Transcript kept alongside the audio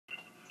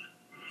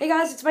Hey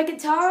guys, it's Mike and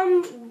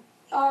Tom,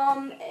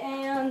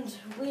 and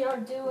we are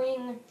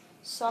doing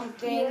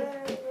something.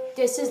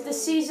 This is the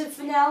season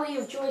finale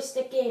of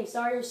Joystick games.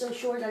 Sorry we're so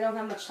short, I don't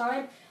have much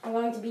time. I'm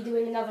going to be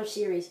doing another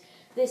series.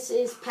 This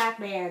is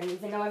Pac-Man.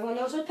 Even though everyone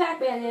knows what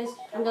Pac-Man is,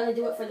 I'm going to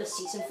do it for the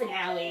season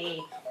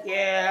finale.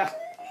 Yeah!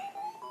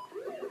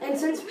 And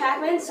since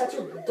Pac-Man is such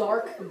a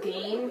dark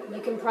game,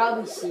 you can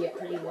probably see it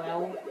pretty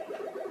well.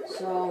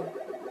 So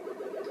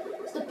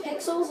the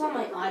pixels on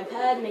my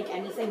iPad make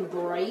anything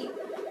bright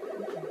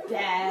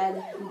bad.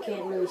 You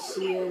can't really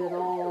see it at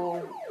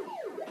all.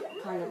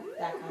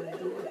 That kind of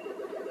deal.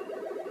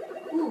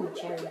 Ooh,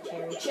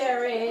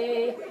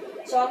 cherry.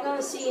 So I'm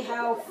gonna see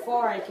how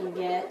far I can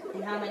get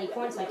and how many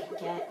points I can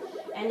get.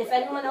 And if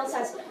anyone else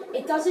has,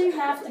 it doesn't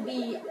have to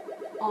be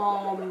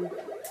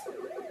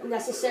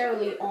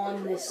necessarily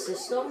on this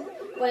system.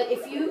 But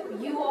if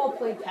you all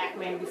played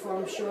Pac-Man before,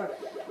 I'm sure,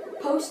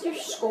 post your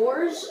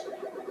scores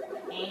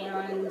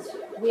and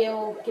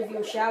we'll give you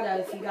a shout out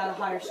if you got a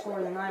higher score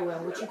than I will,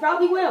 which you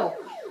probably will,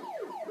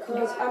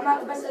 because I'm not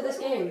the best at this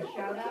game.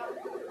 Shout out.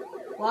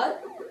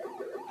 What?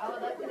 I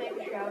would like to make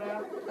a shout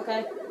out.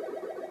 Okay.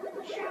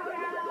 Shout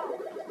out.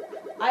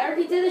 I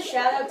already did a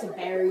shout out to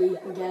Barry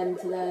again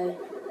today.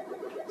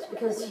 It's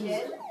because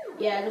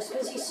just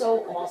because he's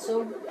so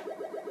awesome.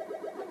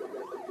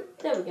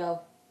 There we go.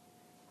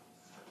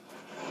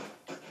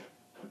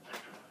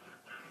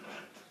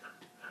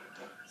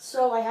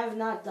 So I have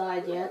not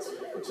died yet,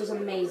 which is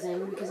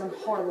amazing because I'm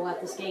horrible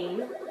at this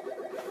game.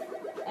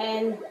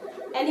 And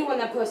anyone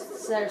that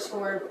posts their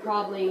score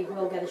probably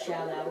will get a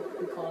shout out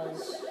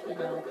because, you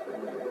know.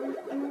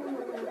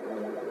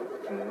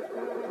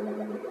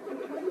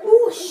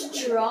 Ooh,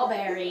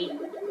 strawberry.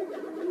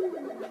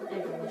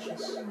 They're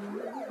delicious.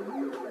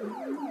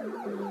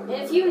 And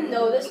if you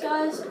notice,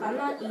 guys, I'm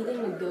not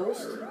eating the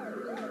ghost.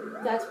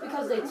 That's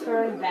because they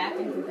turn back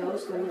into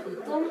ghosts when you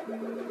eat them.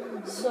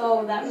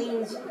 So that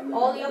means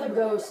all the other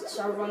ghosts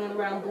are running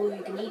around blue,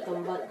 you can eat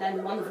them, but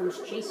then one of them's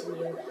chasing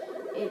you.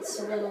 It's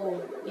a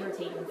little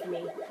irritating for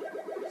me.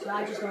 So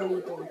I just don't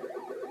eat them.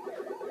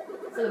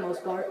 For the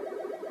most part.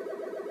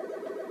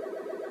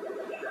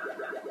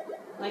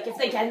 Like, if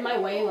they get in my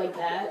way like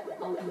that,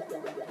 I'll eat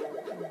them.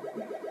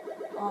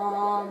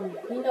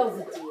 You know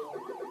the deal.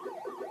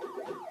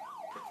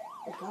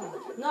 Oh god.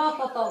 No!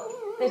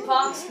 They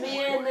boxed me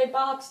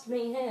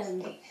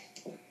in.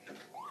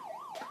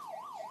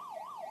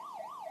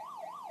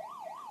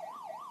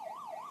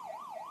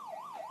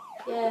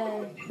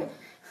 Yay.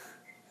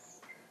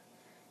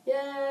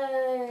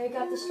 Yay, I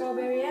got the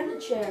strawberry and the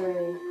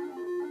cherry.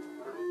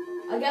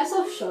 I guess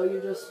I'll show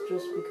you just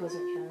because I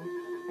can.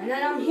 And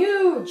then I'm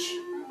huge!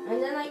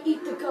 And then I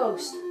eat the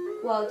ghost.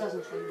 Well, it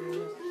doesn't show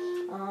you.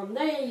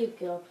 There you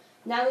go.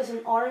 Now there's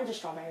an orange, a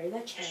strawberry, and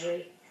a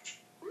cherry.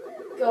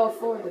 Go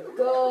for the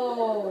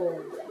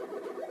gold.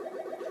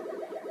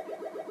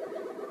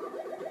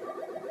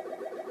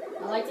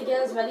 I like to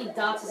get as many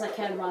dots as I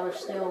can while they're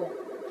still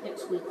hip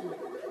squeaky.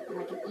 And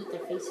I can eat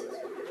their faces.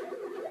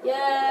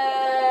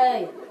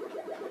 Yay!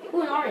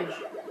 Ooh, an orange.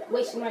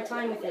 Wasting my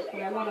time with it,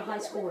 but I want a high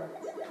score.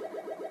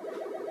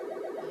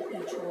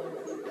 Each one.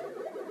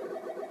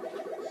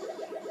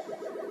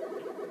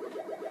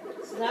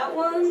 So that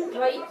one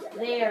right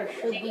there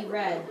should be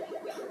red.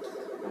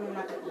 I'm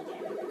not gonna eat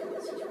him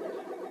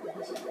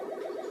because he's red.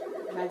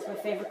 Red's my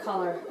favorite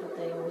color, but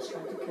they always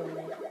try to kill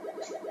me.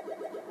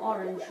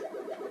 Orange.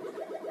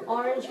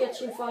 Orange gets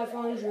you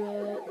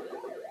 500.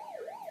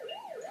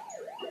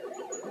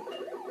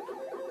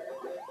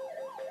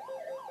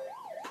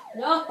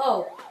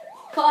 No!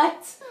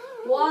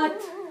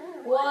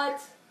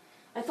 What?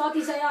 I thought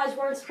these AIs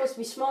weren't supposed to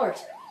be smart.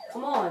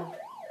 Come on.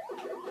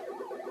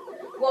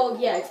 Well,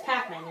 yeah, it's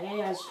Pac-Man. The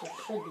AIs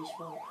should be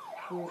smart.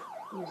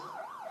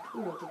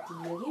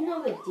 You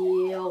know the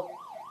deal.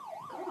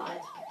 God.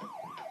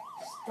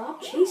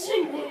 Stop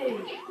chasing me.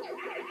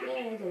 Yeah,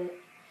 I did it.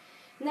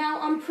 Now,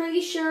 I'm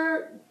pretty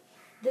sure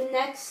in the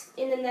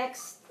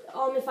next,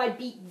 if I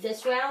beat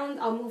this round,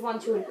 I'll move on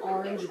to an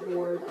orange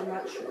board. I'm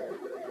not sure.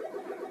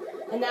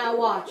 And now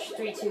watch.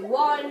 3, 2,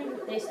 1.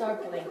 They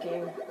start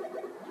blinking.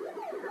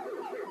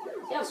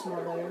 See how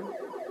smart I am.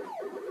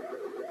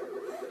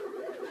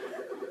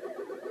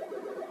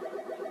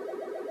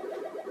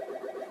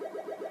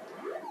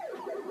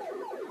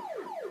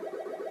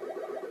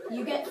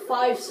 You get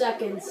 5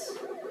 seconds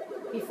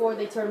before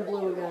they turn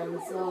blue again.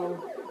 So,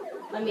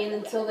 I mean,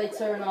 until they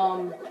turn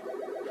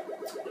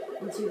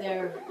into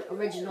their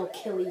original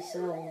killy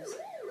selves.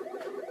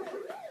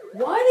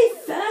 Why are they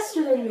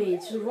faster than me?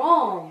 It's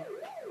wrong.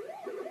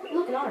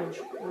 Look, an orange.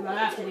 I'm not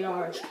after the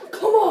orange.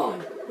 Come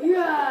on!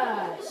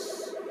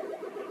 Yes!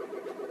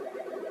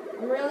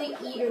 I'm really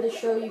eager to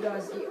show you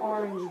guys the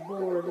orange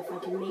board if I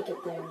can make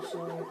it there,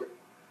 so...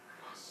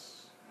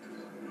 Yes.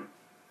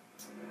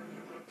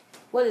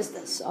 What is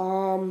this?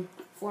 4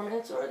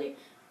 minutes already?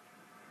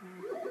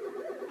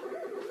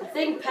 I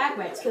think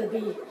Pac-Man's gonna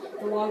be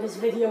the longest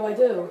video I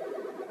do.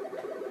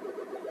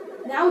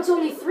 Now it's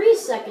only 3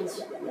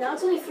 seconds. Now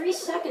it's only 3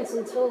 seconds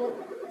until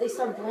they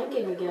start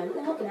blinking again.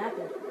 Oh, look, an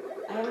apple.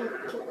 I haven't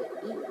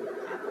eaten an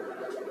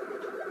apple.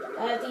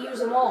 I have to use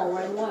them all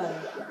right away.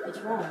 It's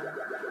wrong.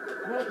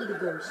 I want to eat a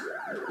ghost.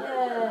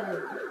 Yay!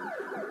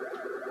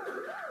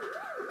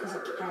 Because I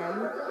can.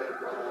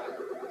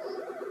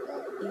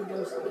 Eat a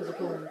ghost because I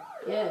can.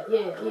 Yeah.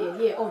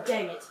 Oh,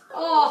 dang it.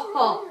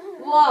 Oh,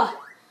 what?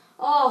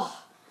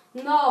 Oh,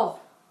 no.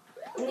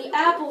 And the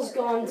apple's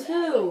gone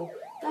too.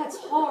 That's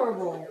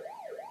horrible.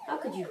 How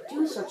could you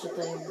do such a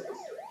thing?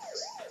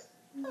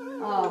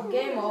 Oh,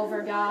 game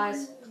over,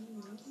 guys.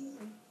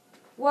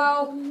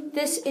 Well,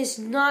 this is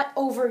not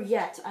over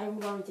yet. I'm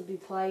going to be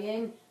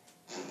playing.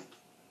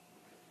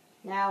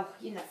 Now,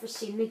 you've never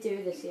seen me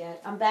do this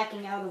yet. I'm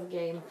backing out of the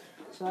game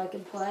so I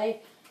can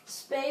play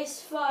Space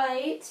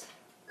Fight.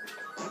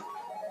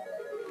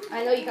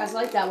 I know you guys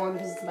like that one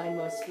because it's my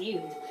most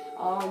viewed.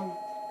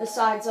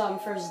 Besides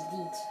First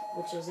Deet,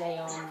 which is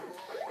a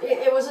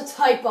it was a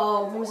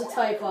typo. It was a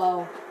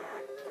typo.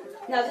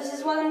 Now this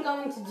is what I'm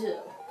going to do.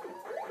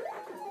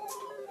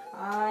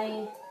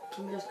 I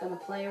am just gonna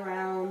play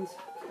around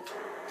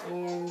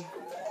in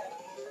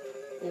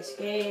this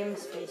game,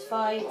 Space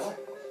Fight,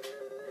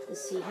 to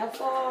see how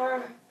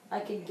far I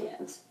can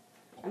get.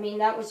 I mean,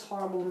 that was a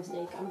horrible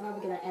mistake. I'm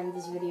probably gonna end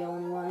this video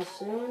anyway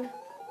soon.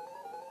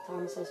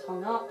 Thomas has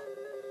hung up,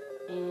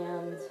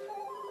 and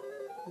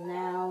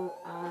now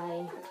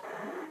I'm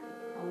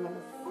gonna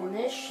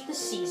finish the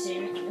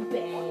season in a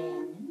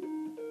bang.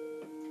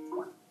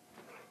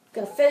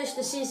 Gonna finish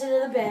the season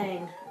in a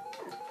bang.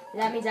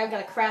 And that means I'm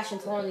gonna crash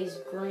into one of these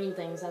green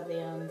things at the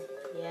end.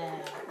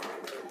 Yeah.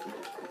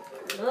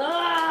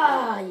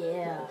 Ah,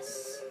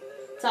 yes.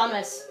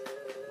 Thomas.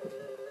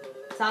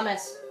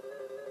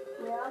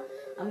 Yeah?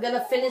 I'm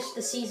gonna finish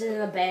the season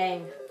in a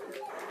bang.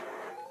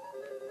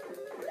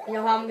 You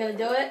know how I'm gonna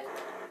do it?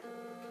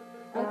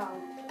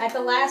 At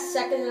the last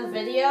second of the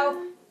video,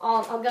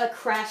 I'm gonna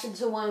crash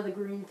into one of the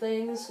green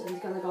things, and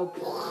it's gonna go.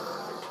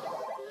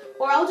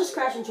 Or I'll just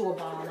crash into a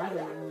bomb. I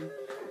don't know.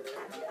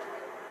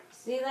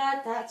 See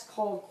that? That's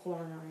called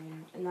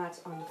cornering, and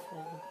that's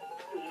unfair.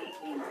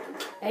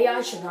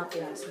 AI should not be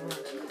that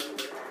smart.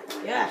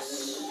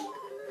 Yes.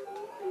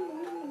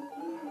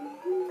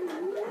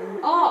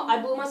 Oh,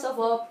 I blew myself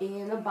up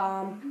in a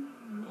bomb,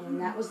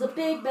 and that was the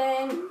Big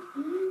Bang.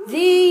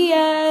 The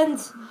end.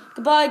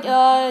 Goodbye,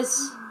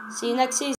 guys. See you next season.